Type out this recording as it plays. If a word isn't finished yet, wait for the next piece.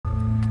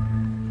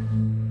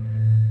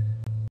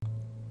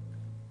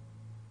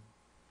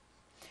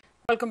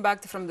Welcome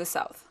back to From the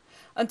South.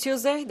 On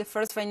Tuesday, the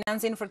first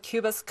financing for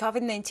Cuba's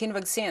COVID-19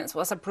 vaccines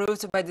was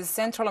approved by the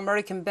Central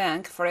American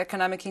Bank for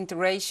Economic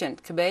Integration,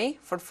 CABEI,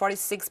 for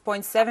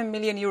 46.7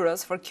 million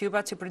euros for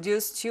Cuba to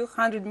produce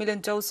 200 million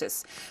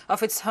doses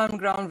of its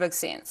homegrown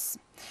vaccines.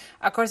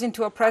 According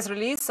to a press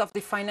release of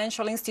the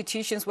financial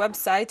institution's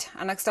website,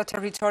 an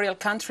extraterritorial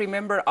country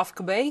member of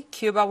CABEI,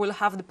 Cuba will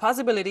have the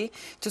possibility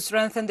to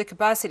strengthen the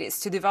capacities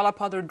to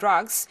develop other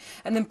drugs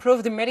and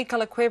improve the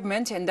medical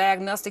equipment and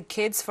diagnostic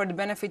kits for the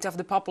benefit of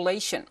the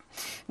population.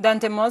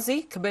 Dante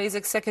Mossi, CABEI's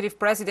executive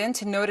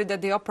president, noted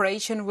that the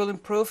operation will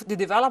improve the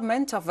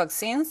development of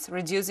vaccines,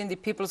 reducing the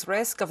people's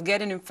risk of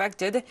getting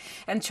infected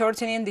and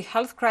shortening the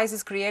health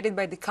crisis created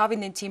by the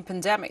COVID-19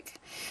 pandemic.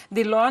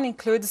 The loan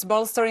includes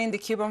bolstering the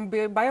Cuban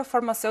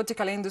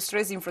biopharmaceutical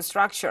industry's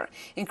infrastructure,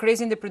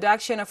 increasing the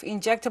production of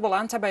injectable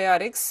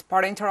antibiotics,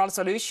 parenteral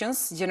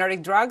solutions,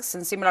 generic drugs,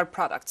 and similar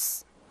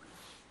products.